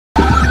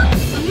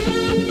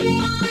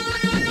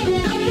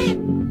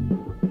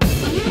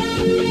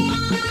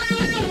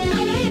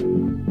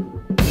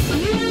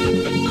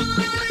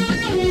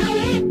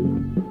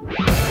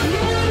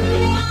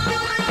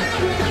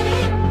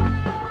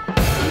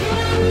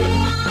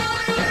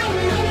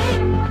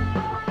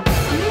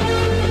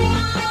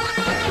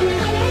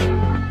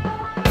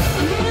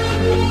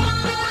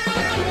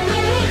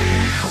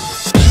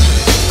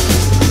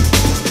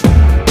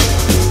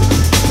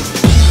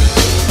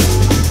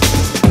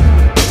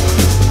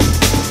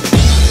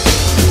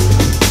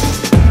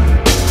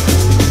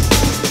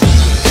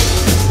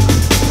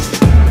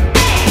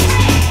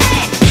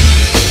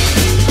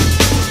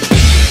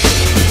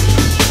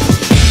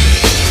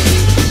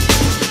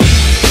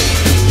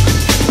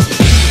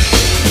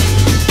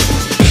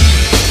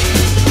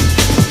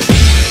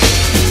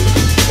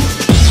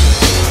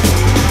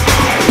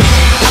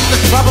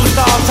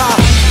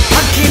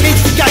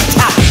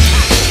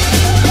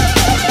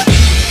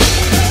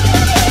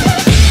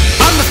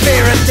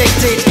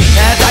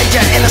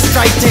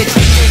frustrated.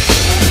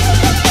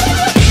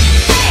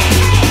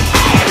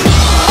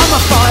 I'm a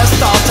fire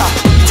starter,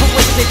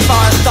 twisted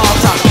fire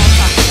starter.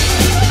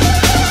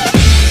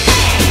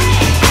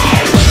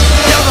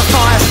 You're the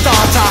fire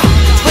starter,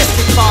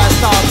 twisted fire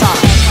starter.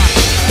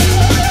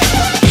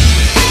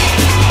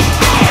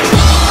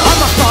 I'm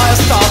a fire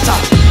starter,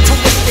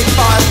 twisted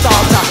fire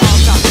starter.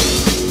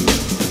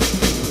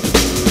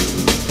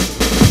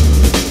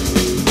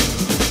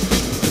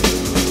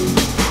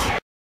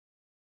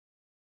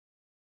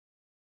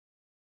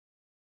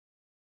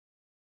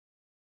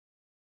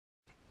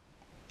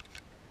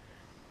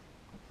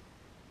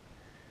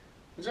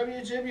 What's up,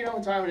 YouTube? You know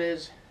what time it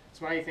is. It's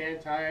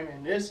MightyFan time,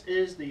 and this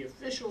is the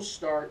official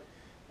start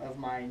of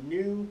my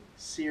new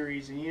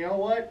series. And you know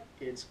what?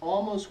 It's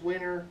almost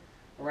winter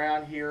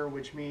around here,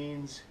 which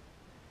means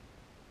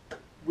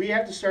we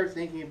have to start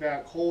thinking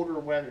about colder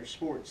weather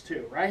sports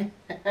too, right?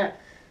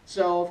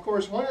 So, of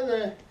course, one of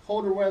the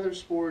colder weather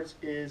sports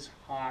is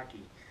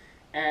hockey.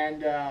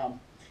 And,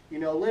 you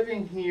know,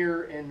 living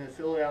here in the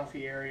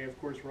Philadelphia area,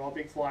 of course, we're all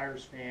big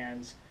Flyers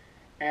fans.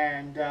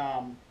 And,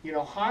 you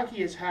know,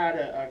 hockey has had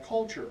a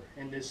culture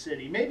in this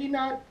city. Maybe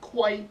not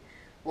quite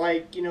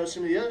like, you know,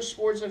 some of the other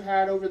sports I've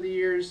had over the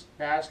years,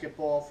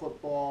 basketball,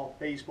 football,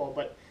 baseball,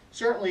 but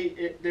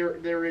certainly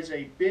there is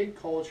a big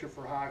culture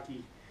for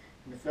hockey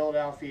in the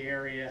Philadelphia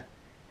area.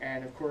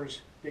 And, of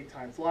course,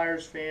 big-time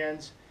Flyers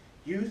fans.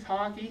 Youth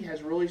hockey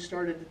has really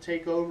started to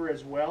take over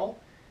as well.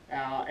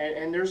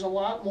 And there's a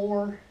lot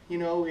more, you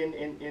know,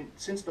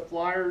 since the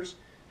Flyers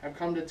have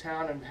come to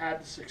town and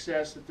had the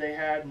success that they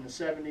had in the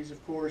 70s,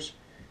 of course,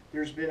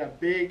 there's been a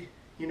big,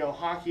 you know,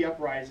 hockey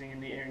uprising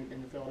in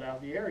the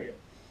Philadelphia area.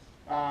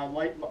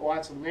 Like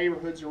lots of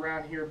neighborhoods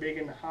around here, big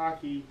into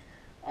hockey.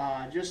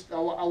 Just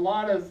a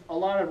lot of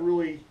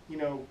really, you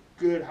know,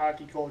 good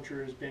hockey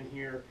culture has been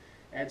here.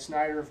 Ed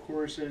Snyder, of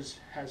course,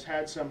 has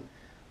had some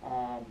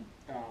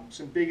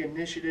big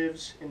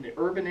initiatives in the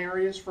urban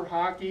areas for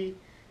hockey.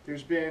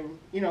 There's been,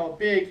 you know, a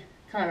big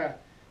kind of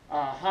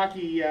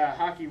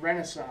hockey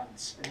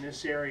renaissance in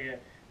this area,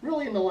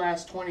 really in the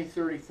last 20,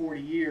 30,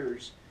 40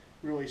 years,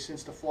 really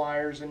since the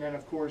Flyers, and then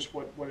of course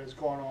what has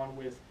gone on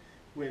with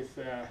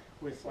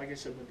like I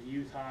said, with the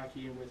youth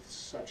hockey and with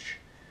such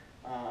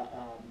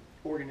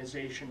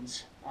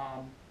organizations.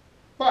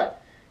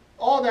 But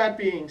all that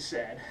being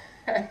said,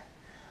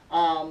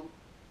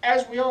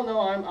 as we all know,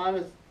 I'm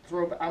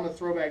a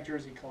throwback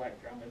jersey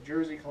collector. I'm a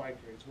jersey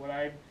collector. It's what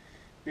I've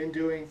been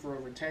doing for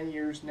over 10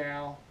 years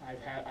now. I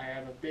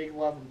have a big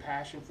love and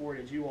passion for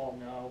it, as you all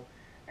know.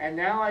 And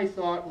now I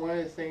thought one of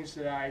the things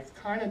that I've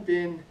kind of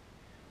been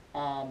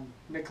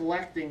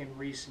neglecting in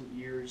recent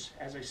years,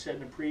 as I said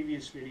in a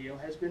previous video,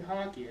 has been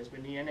hockey, has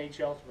been the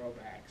NHL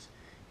throwbacks.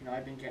 You know,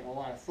 I've been getting a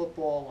lot of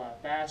football, a lot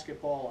of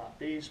basketball, a lot of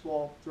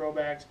baseball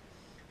throwbacks,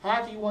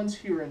 hockey ones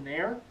here and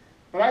there.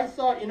 But I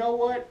thought, you know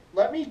what,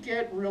 let me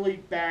get really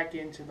back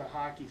into the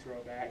hockey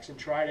throwbacks and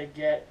try to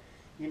get,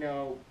 you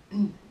know,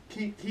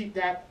 keep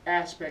that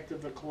aspect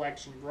of the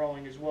collection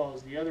growing as well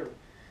as the other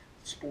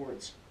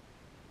sports.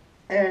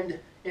 And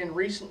in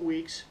recent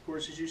weeks, of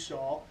course, as you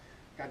saw,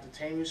 got the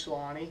Teemu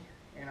Selanne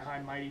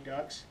Anaheim Mighty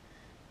Ducks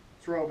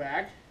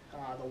throwback,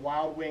 the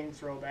Wild Wing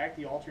throwback,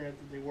 the alternate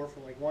that they wore for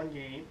like one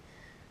game.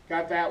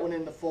 Got that one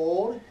in the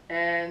fold,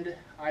 and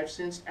I've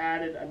since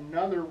added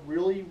another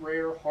really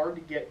rare,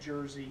 hard-to-get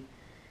jersey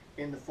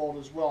in the fold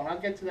as well. And I'll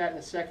get to that in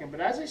a second.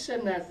 But as I said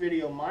in that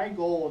video, my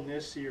goal in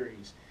this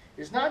series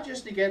is not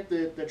just to get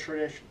the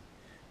tradition,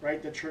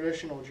 right? The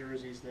traditional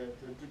jerseys,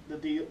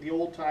 the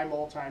old-time,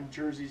 all-time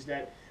jerseys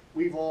that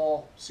we've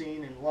all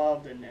seen and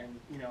loved and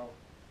you know,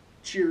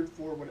 cheered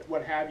for,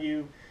 what have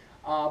you.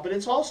 But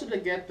it's also to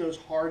get those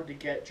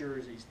hard-to-get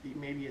jerseys.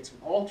 Maybe it's an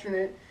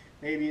alternate,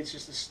 maybe it's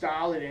just a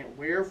style they didn't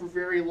wear for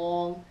very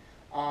long,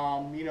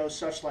 you know,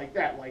 such like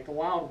that, like the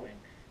Wild Wing.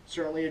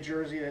 Certainly a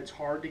jersey that's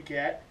hard to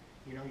get.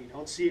 You know, you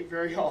don't see it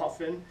very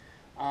often,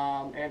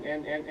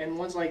 and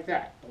ones like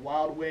that, the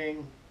Wild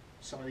Wing,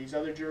 some of these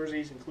other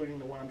jerseys, including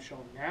the one I'm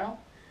showing now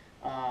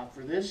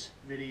for this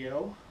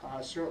video,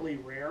 certainly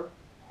rare,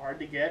 hard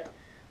to get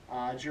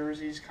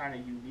jerseys, kind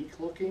of unique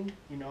looking,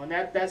 you know, and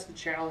that's the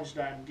challenge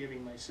that I'm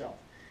giving myself,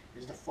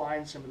 is to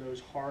find some of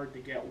those hard to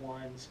get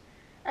ones,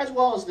 as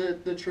well as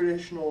the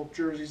traditional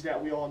jerseys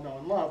that we all know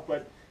and love,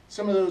 but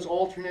some of those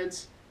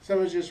alternates. Some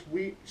of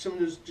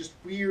those just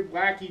weird,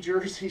 wacky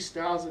jersey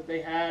styles that they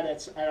had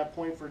at a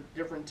point for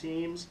different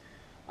teams.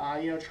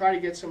 You know, try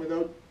to get some of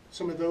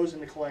those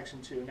in the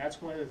collection too, and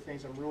that's one of the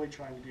things I'm really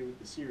trying to do with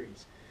the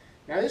series.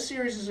 Now, this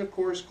series is of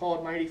course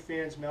called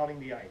MightyFan's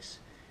Melting the Ice,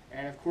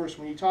 and of course,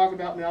 when you talk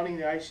about melting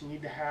the ice, you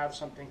need to have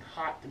something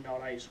hot to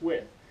melt ice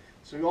with.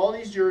 So all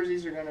these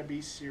jerseys are going to be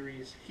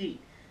serious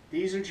heat.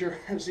 These are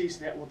jerseys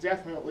that will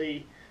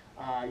definitely,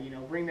 you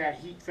know, bring that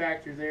heat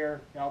factor there,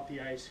 melt the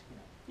ice.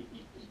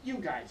 You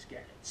guys get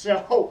it.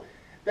 So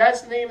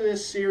that's the name of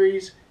this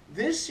series.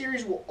 This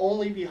series will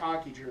only be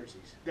hockey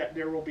jerseys.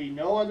 There will be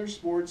no other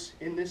sports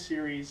in this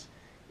series.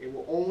 It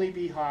will only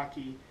be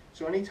hockey.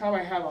 So anytime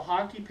I have a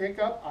hockey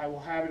pickup, I will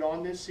have it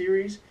on this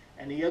series.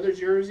 And the other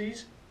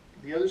jerseys,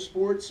 The other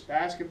sports,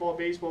 basketball,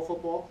 baseball,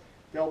 football,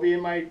 they'll be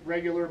in my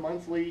regular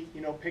monthly,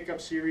 pickup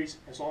series.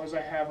 As long as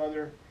I have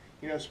other,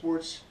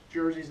 sports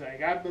jerseys that I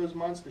got those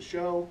months to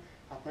show,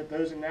 I'll put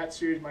those in that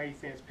series,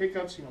 MightyFan's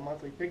pickups,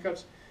 monthly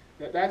pickups.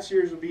 That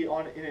series will be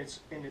on its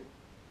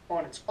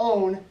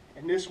own,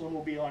 and this one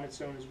will be on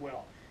its own as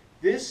well.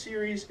 This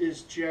series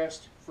is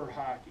just for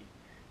hockey.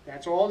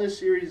 That's all this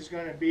series is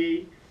going to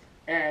be,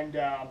 and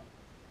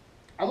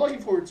I'm looking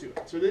forward to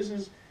it. So this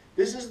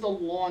is the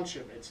launch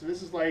of it. So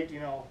this is like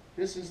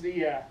this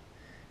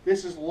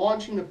is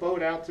launching the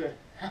boat out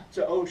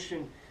to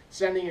ocean,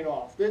 sending it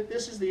off.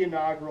 This is the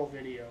inaugural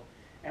video,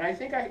 and I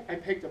think I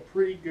picked a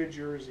pretty good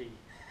jersey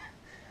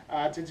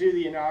to do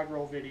the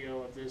inaugural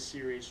video of this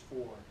series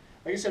for.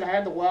 Like I said, I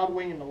had the Wild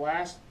Wing in the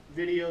last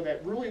video.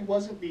 That really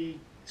wasn't the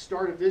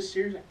start of this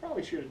series. I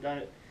probably should have done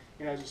it,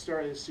 as the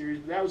start of this series.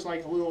 But that was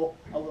like a little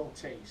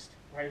taste,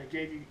 right? I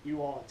gave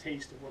you all a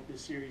taste of what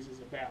this series is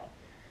about.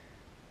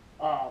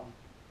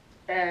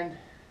 And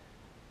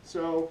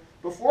so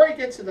before I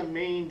get to the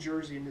main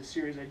jersey in this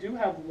series, I do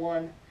have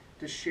one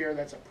to share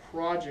that's a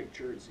project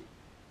jersey.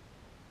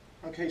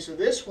 Okay, so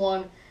this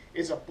one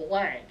is a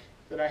blank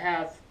that I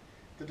have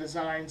the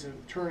designs of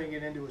turning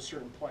it into a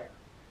certain player.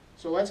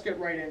 So let's get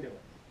right into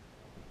it.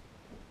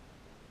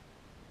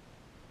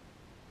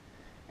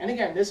 And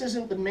again, this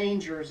isn't the main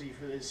jersey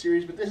for this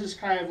series, but this is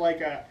kind of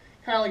like a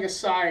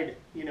side,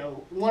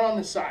 one on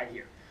the side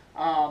here.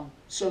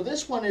 So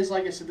this one is,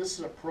 like I said, this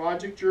is a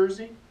project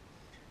jersey.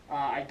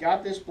 I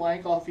got this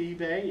blank off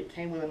eBay. It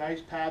came with a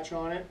nice patch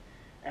on it,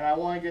 and I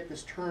want to get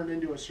this turned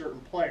into a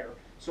certain player.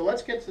 So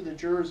let's get to the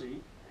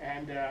jersey,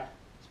 and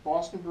it's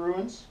Boston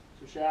Bruins.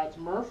 So shout out to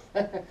Murph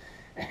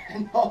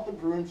and all the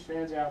Bruins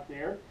fans out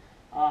there.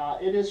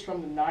 It is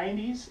from the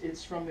 90s.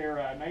 It's from their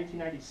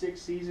 1996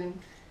 season.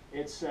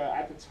 It's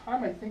at the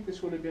time, I think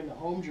this would have been the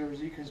home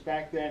jersey, because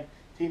back then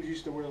teams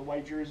used to wear the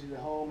white jerseys at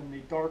home and the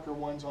darker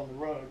ones on the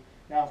road.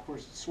 Now, of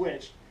course, it's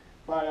switched.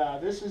 But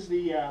this is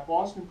the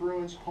Boston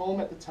Bruins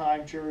home at the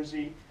time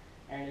jersey,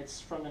 and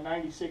it's from the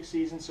 96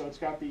 season, so it's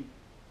got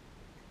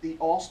the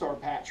All-Star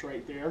patch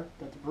right there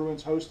that the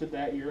Bruins hosted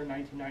that year in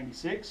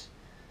 1996.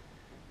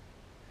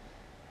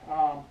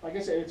 Like I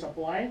said, it's a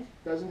blank.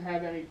 Doesn't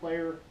have any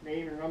player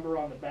name or number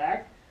on the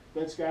back,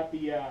 but it's got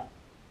the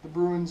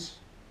Bruins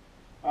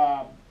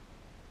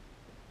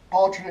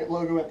alternate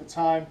logo at the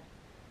time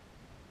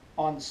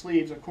on the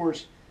sleeves. Of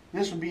course,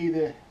 this would be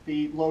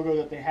the logo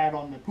that they had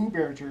on the Pooh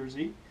Bear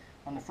jersey,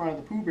 on the front of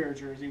the Pooh Bear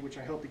jersey, which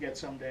I hope to get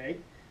someday.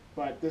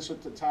 But this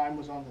at the time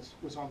was on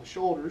the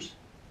shoulders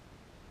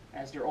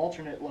as their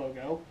alternate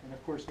logo, and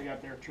of course they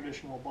got their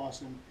traditional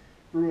Boston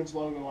Bruins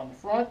logo on the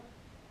front.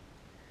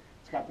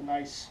 It's got the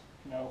nice,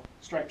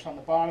 stripes on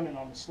the bottom and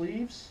on the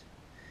sleeves.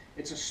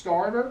 It's a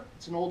starter.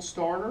 It's an old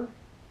starter.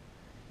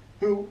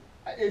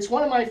 It's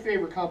one of my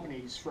favorite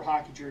companies for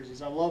hockey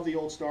jerseys. I love the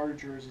old starter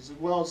jerseys, as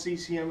well as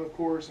CCM, of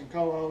course, and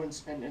Coho, and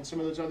some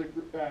of those other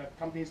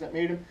companies that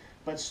made them.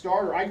 But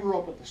starter, I grew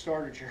up with the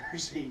starter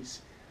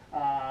jerseys,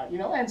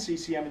 and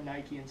CCM and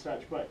Nike and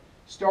such. But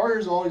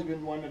starter's always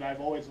been one that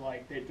I've always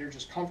liked. They're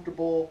just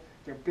comfortable.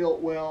 They're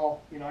built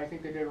well. I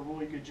think they did a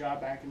really good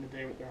job back in the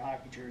day with their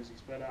hockey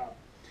jerseys. But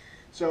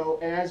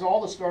and as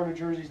all the starter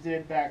jerseys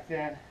did back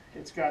then,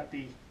 it's got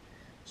the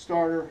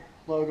starter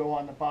logo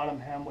on the bottom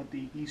hem with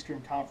the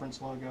Eastern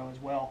Conference logo as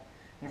well.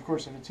 And of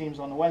course, if the team's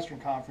on the Western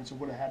Conference, it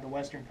would have had the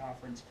Western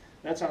Conference.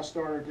 That's how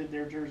Starter did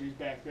their jerseys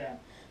back then.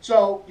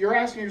 So you're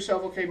asking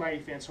yourself, okay,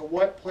 MightyFan, so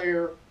what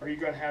player are you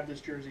going to have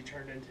this jersey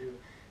turned into?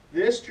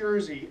 This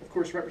jersey, of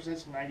course,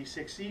 represents the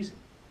 96 season.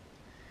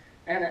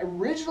 And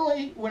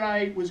originally, when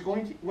I was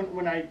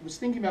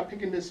thinking about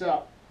picking this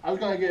up, I was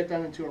going to get it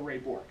done into a Ray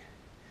Bork.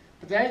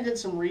 But then I did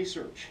some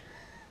research,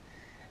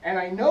 and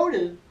I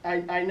noted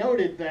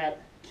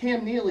that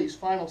Cam Neely's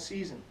final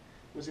season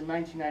was in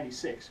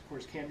 1996. Of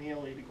course, Cam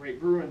Neely, the great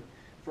Bruin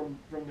from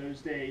those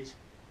days,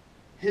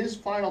 his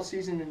final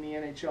season in the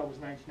NHL was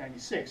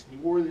 1996. And he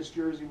wore this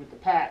jersey with the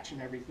patch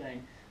and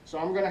everything. So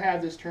I'm going to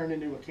have this turned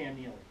into a Cam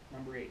Neely,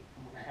 number 8.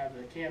 I'm going to have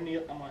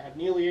I'm going to have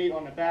Neely 8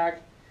 on the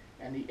back,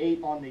 and the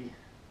 8 on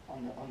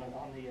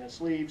the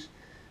sleeves,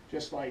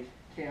 just like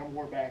Cam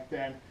wore back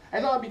then. I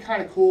thought it'd be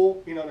kind of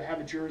cool, to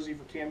have a jersey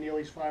for Cam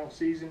Neely's final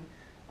season.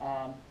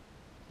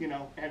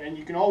 And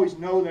you can always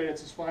know that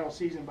it's his final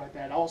season by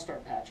that All-Star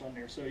patch on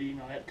there. So,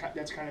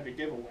 that's kind of a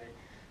giveaway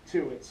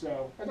to it.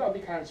 So I thought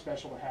it'd be kind of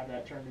special to have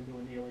that turned into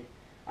a Neely.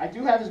 I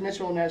do have his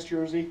Mitchell & Ness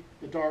jersey,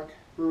 the dark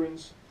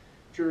Bruins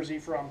jersey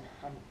from,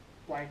 I'm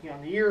blanking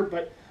on the year,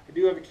 but I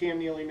do have a Cam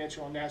Neely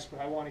Mitchell & Ness, but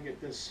I want to get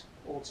this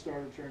old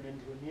starter turned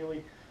into a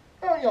Neely.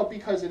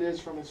 Because it is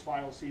from his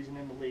final season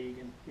in the league,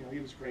 and he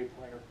was a great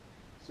player.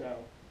 So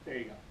there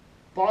you go.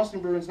 Boston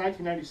Bruins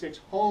 1996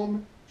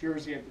 home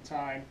jersey at the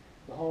time,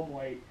 the home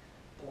white,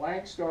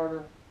 blank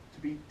starter to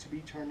be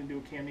turned into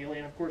a Cam Neely.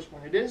 And of course,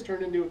 when it is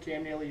turned into a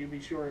Cam Neely, you'll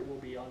be sure it will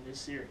be on this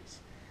series.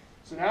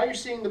 So now you're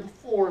seeing the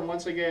before, and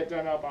once I get it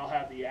done up, I'll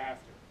have the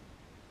after.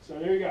 So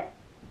there you go.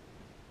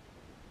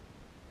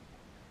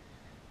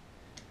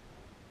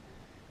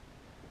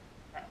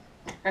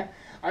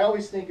 I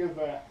always think of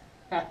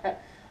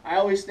I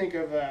always think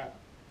of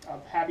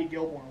Happy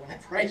Gilmore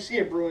whenever I see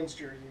a Bruins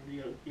jersey,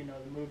 the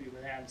movie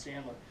with Adam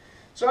Sandler.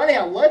 So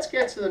anyhow, let's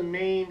get to the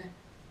main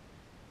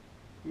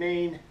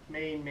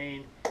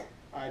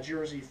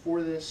jersey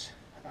for this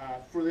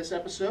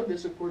episode.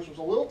 This, of course, was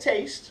a little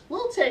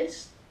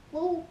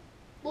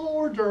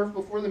hors d'oeuvre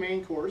before the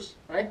main course,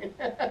 right?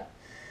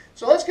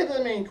 So let's get to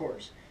the main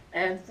course.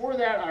 And for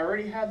that, I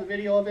already have the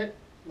video of it.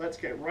 Let's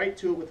get right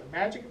to it. With the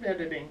magic of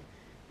editing,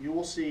 you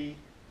will see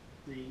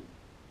the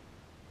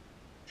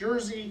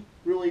jersey,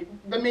 really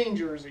the main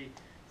jersey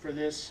for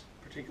this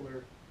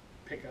particular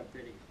pickup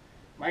video.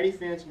 Mighty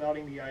Fans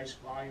Melting the Ice,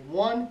 Volume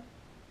 1, and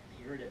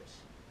here it is.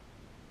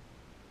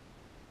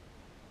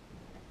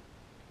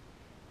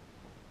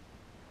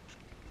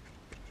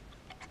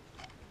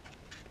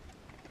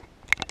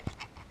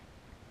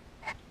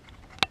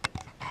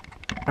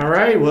 All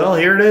right, well,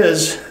 here it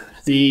is.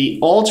 The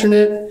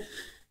alternate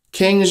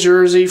Kings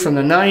jersey from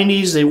the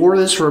 90s. They wore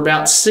this for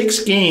about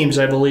 6 games,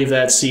 I believe,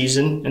 that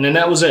season. And then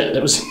that was it.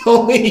 That was the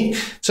only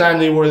time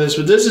they wore this.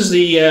 But this is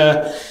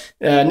the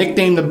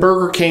nicknamed the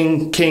Burger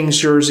King Kings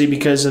jersey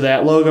because of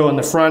that logo on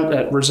the front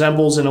that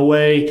resembles, in a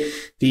way,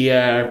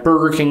 the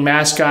Burger King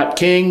mascot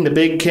King, the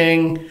Big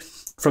King,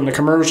 from the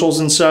commercials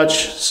and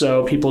such.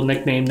 So people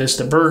nicknamed this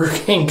the Burger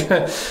King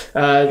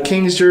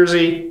Kings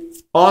jersey.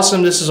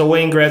 Awesome. This is a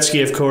Wayne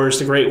Gretzky, of course,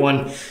 the great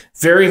one.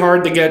 Very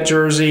hard to get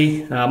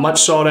jersey,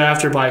 much sought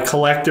after by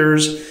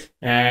collectors,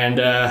 and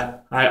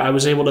I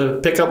was able to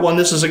pick up one.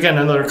 This is, again,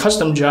 another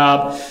custom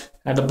job.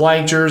 I had the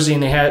blank jersey,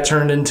 and they had it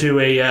turned into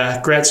a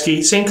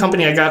Gretzky. Same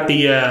company I got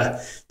the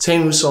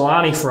Teemu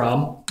Selanne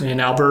from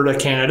in Alberta,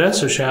 Canada,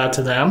 so shout out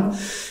to them.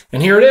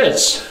 And here it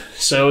is.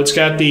 So it's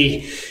got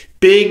the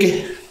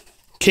big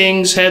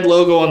Kings head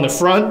logo on the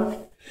front,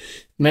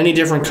 many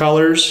different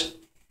colors.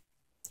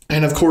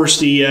 And, of course,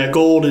 the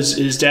gold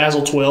is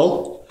Dazzle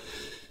Twill.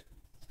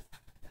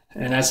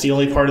 And that's the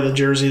only part of the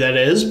jersey that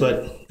is,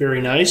 but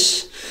very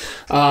nice.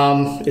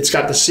 It's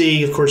got the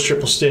C, of course,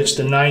 triple stitched.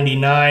 The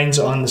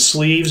 99s on the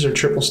sleeves are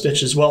triple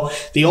stitched as well.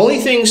 The only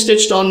thing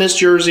stitched on this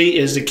jersey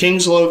is the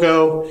Kings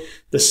logo,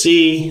 the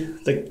C,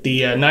 the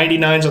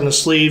 99s on the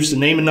sleeves, the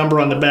name and number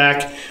on the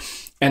back,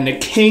 and the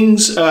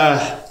Kings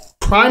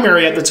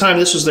primary at the time.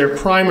 This was their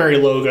primary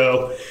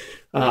logo.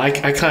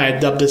 I kind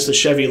of dubbed this the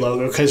Chevy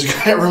logo because it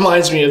kind of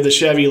reminds me of the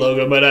Chevy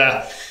logo.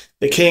 But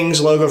the Kings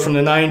logo from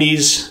the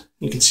 90s,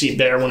 you can see it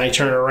there when I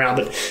turn it around.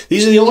 But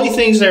these are the only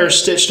things that are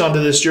stitched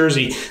onto this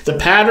jersey. The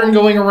pattern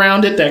going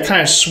around it, that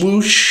kind of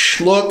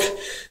swoosh look,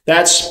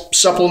 that's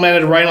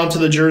supplemented right onto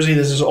the jersey.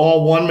 This is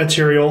all one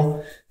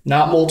material,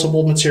 not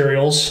multiple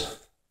materials.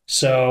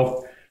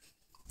 So,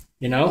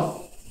 you know,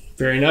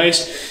 very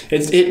nice.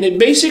 It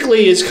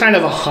basically is kind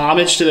of a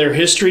homage to their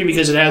history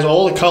because it has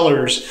all the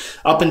colors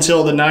up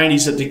until the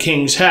 90s that the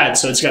Kings had.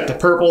 So it's got the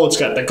purple, it's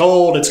got the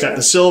gold, it's got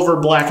the silver,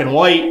 black and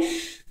white.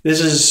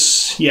 This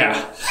is,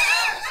 yeah,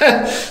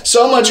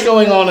 so much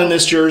going on in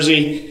this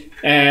jersey.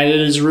 And it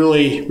is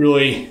really,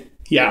 really,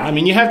 yeah. I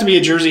mean, you have to be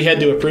a jersey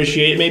head to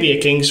appreciate it. Maybe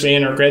a Kings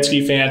fan or a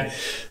Gretzky fan.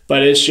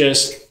 But it's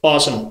just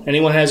awesome.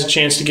 Anyone has a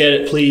chance to get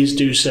it, please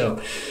do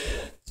so.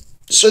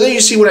 So there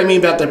you see what I mean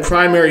about the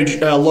primary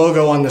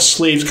logo on the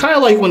sleeves. Kind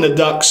of like when the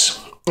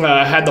Ducks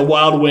had the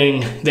Wild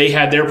Wing, they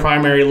had their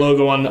primary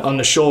logo on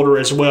the shoulder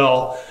as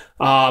well.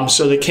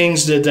 So the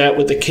Kings did that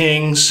with the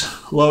Kings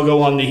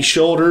logo on the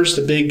shoulders,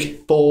 the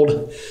big,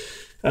 bold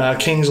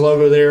Kings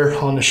logo there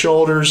on the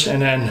shoulders,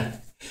 and then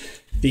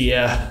the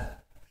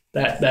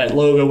that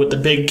logo with the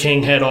big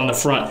King head on the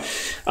front.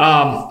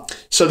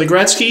 So the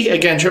Gretzky,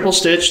 again, triple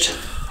stitched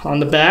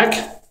on the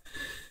back.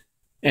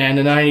 And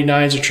the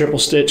 99s are triple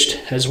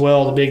stitched as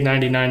well. The big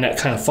 99, that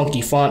kind of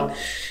funky font.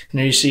 And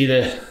there you see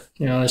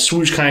the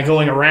swoosh kind of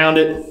going around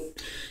it.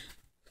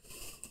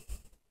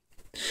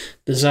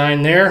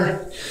 Design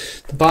there.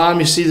 The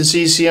bottom, you see the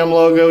CCM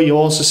logo. You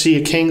also see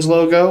a Kings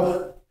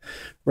logo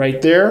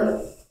right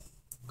there.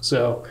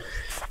 So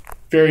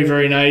very,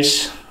 very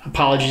nice.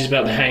 Apologies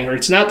about the hanger.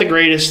 It's not the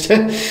greatest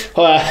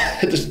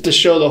to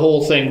show the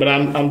whole thing, but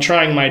I'm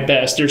trying my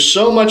best. There's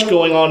so much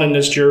going on in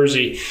this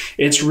jersey.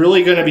 It's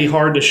really going to be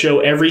hard to show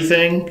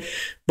everything,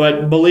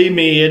 but believe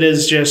me, it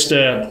is just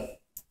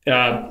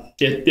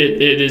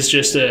it is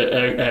just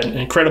an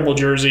incredible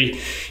jersey,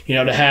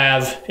 to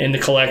have in the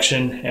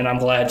collection, and I'm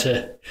glad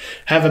to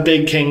have a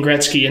big King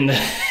Gretzky in the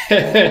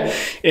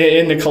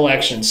in the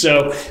collection.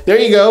 So there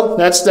you go.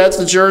 That's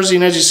the jersey,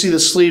 and as you see the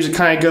sleeves, it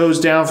kind of goes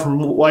down from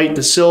white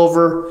to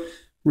silver.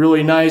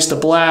 Really nice. The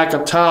black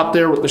up top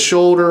there with the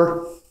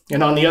shoulder,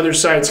 and on the other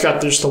side it's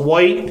got just the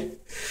white,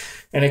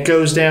 and it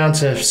goes down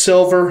to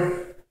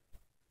silver.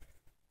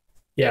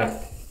 Yeah.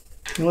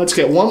 And let's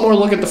get one more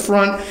look at the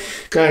front.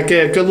 Gotta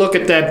get a good look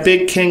at that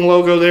big King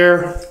logo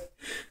there.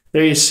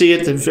 There you see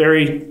it, the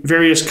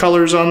various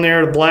colors on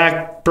there, the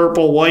black,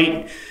 purple,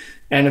 white,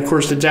 and of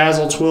course the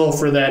Dazzle Twill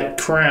for that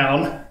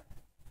crown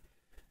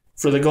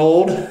for the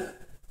gold.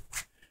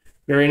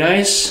 Very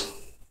nice.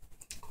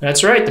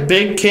 That's right, the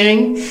big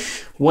King,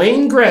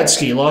 Wayne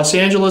Gretzky, Los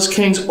Angeles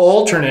Kings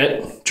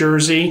alternate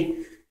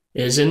jersey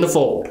is in the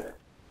fold.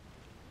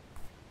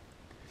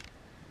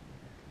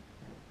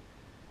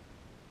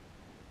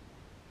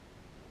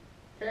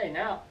 Okay,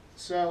 now,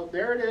 so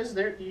there it is.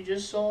 There you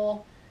just saw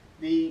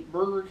the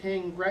Burger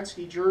King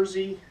Gretzky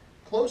jersey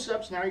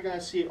close-ups. Now you're going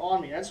to see it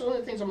on me. That's one of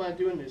the things I'm going to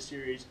do in this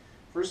series.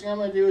 First thing I'm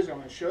going to do is I'm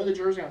going to show the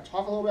jersey. I'm going to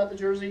talk a little about the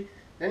jersey.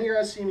 Then you're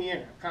going to see me in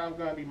it. I'm kind of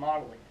going to be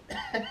modeling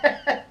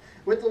it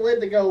with the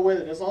lid to go with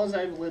it, as long as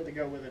I have a lid to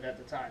go with it at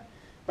the time.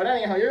 But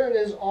anyhow, here it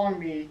is on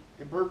me,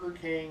 the Burger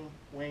King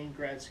Wayne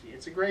Gretzky.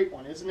 It's a great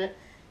one, isn't it?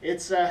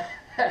 It's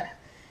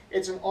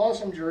it's an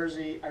awesome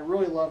jersey. I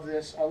really love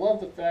this. I love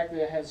the fact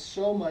that it has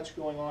so much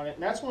going on it.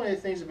 And that's one of the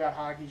things about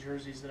hockey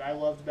jerseys that I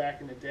loved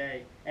back in the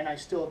day, and I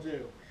still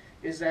do,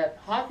 is that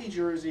hockey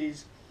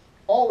jerseys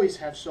always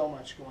have so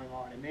much going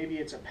on. And maybe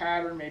it's a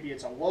pattern, maybe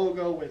it's a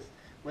logo with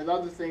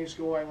other things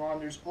going on.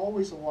 There's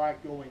always a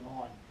lot going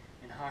on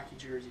in hockey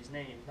jerseys,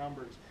 names,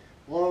 numbers,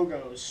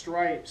 logos,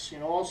 stripes,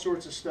 all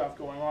sorts of stuff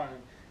going on.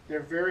 And they're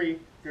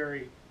very,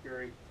 very,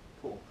 very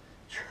cool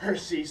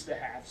jerseys to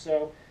have.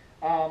 So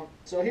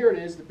here it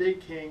is, the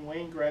Big King,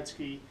 Wayne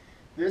Gretzky.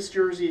 This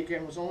jersey,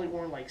 again, was only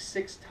worn like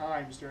 6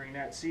 times during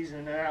that season,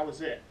 and that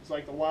was it. It was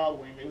like the Wild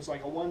Wing. It was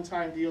like a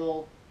one-time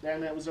deal,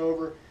 then that was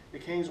over. The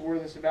Kings wore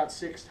this about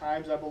 6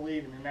 times, I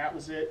believe, and then that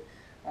was it.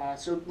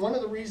 So one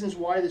of the reasons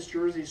why this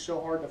jersey is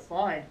so hard to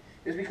find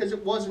is because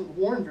it wasn't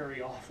worn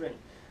very often.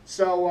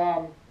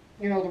 So,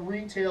 the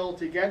retail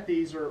to get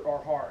these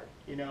are hard,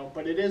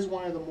 but it is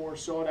one of the more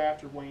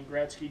sought-after Wayne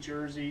Gretzky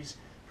jerseys,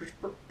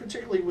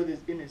 particularly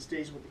in his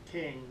days with the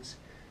Kings.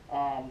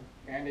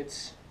 And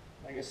it's,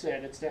 like I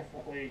said, it's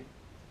definitely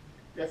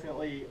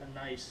a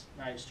nice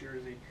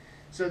jersey.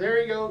 So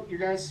there you go. You're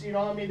going to see it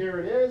on me. There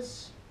it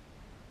is.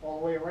 All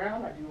the way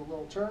around. I do a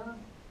little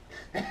turn.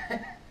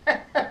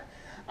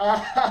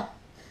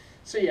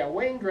 So yeah,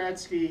 Wayne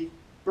Gretzky,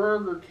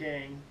 Burger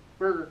King,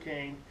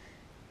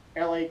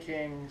 LA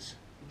Kings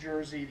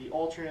jersey, the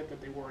alternate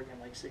that they wore again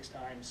like 6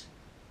 times.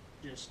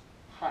 Just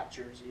hot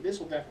jersey. This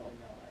will definitely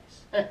smell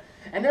nice.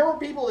 And there were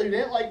people who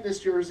didn't like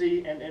this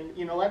jersey, and at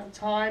the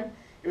time,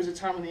 it was a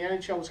time when the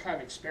NHL was kind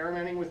of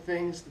experimenting with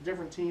things. The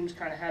different teams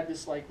kind of had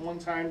this like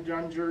one-time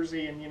done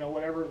jersey, and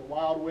whatever, the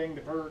Wild Wing,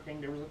 the Burger King,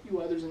 there was a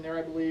few others in there,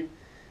 I believe.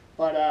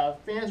 But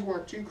fans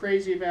weren't too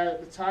crazy about it at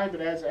the time,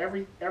 but as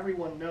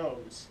everyone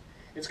knows,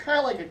 it's kind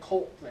of like a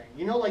cult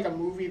thing. Like a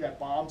movie that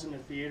bombs in the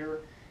theater,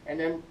 and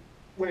then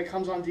when it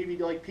comes on DVD,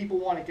 like people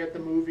want to get the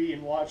movie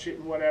and watch it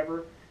and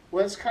whatever.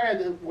 Well, that's kind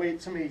of the way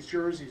some of these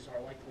jerseys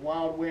are, like the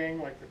Wild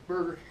Wing, like the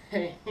Burger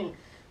King.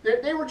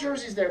 They were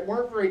jerseys that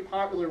weren't very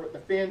popular with the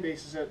fan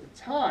bases at the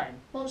time,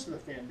 most of the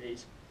fan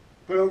base.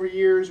 But over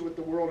years, with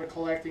the world of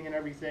collecting and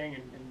everything,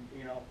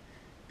 and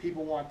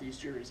people want these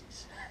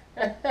jerseys.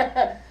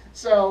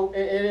 So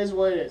it is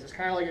what it is. It's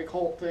kind of like a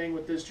cult thing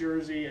with this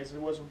jersey, as it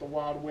was with the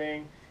Wild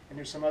Wing, and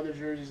there's some other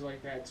jerseys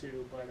like that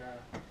too. But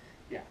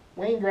yeah,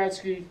 Wayne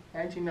Gretzky,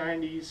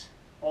 1990s,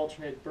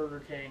 alternate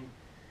Burger King.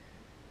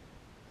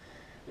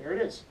 There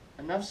it is.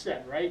 Enough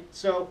said, right?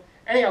 So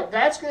anyhow,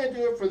 that's going to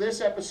do it for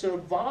this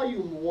episode,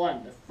 Volume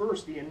 1,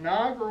 the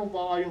inaugural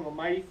volume of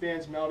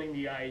MightyFan's Melting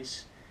the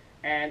Ice.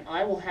 And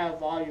I will have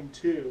Volume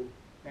 2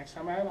 next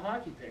time I have a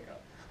hockey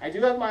pickup. I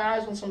do have my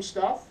eyes on some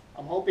stuff.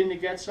 I'm hoping to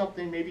get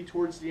something maybe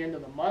towards the end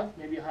of the month.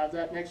 Maybe I'll have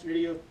that next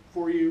video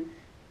for you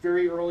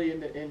very early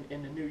in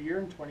the new year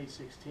in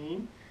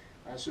 2016.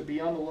 So be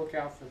on the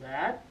lookout for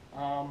that.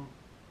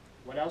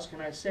 What else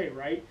can I say,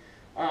 right?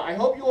 I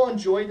hope you all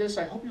enjoyed this.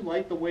 I hope you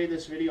liked the way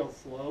this video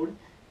flowed.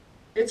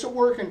 It's a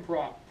work in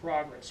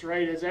progress,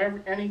 right? As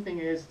anything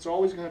is, it's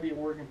always going to be a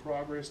work in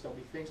progress. There'll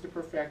be things to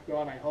perfect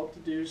on. I hope to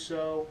do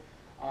so.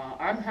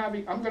 I'm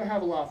going to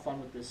have a lot of fun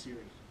with this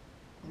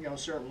series,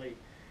 certainly.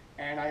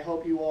 And I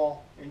hope you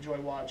all enjoy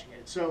watching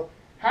it. So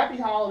happy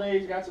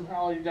holidays. Got some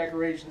holiday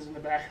decorations in the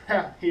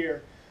background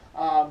here.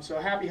 So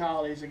happy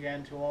holidays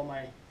again to all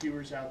my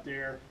viewers out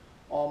there,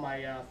 all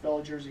my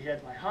fellow Jersey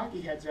heads, my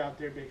hockey heads out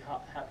there. Big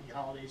happy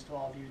holidays to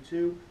all of you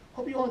too.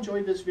 Hope you all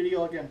enjoyed this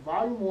video. Again,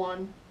 Volume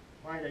 1.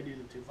 Why did I do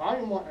the 2?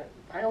 Volume 1.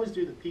 I always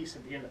do the piece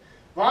at the end.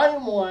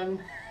 Volume 1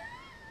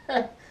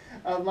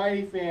 of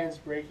MightyFan's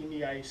Breaking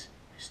the Ice.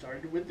 I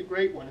started with the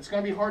great one. It's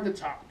going to be hard to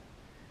top.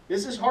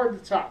 This is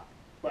hard to top,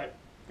 but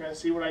I'm going to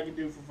see what I can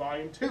do for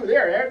Volume 2.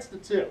 There's the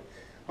 2.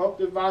 Hope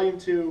that Volume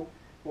 2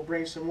 will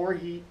bring some more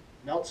heat,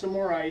 melt some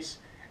more ice,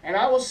 and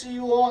I will see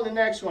you all in the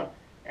next one.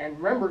 And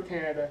remember,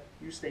 Canada,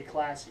 you stay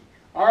classy.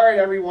 All right,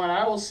 everyone,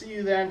 I will see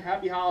you then.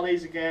 Happy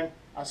holidays again.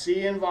 I'll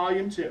see you in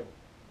Volume 2.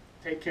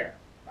 Take care.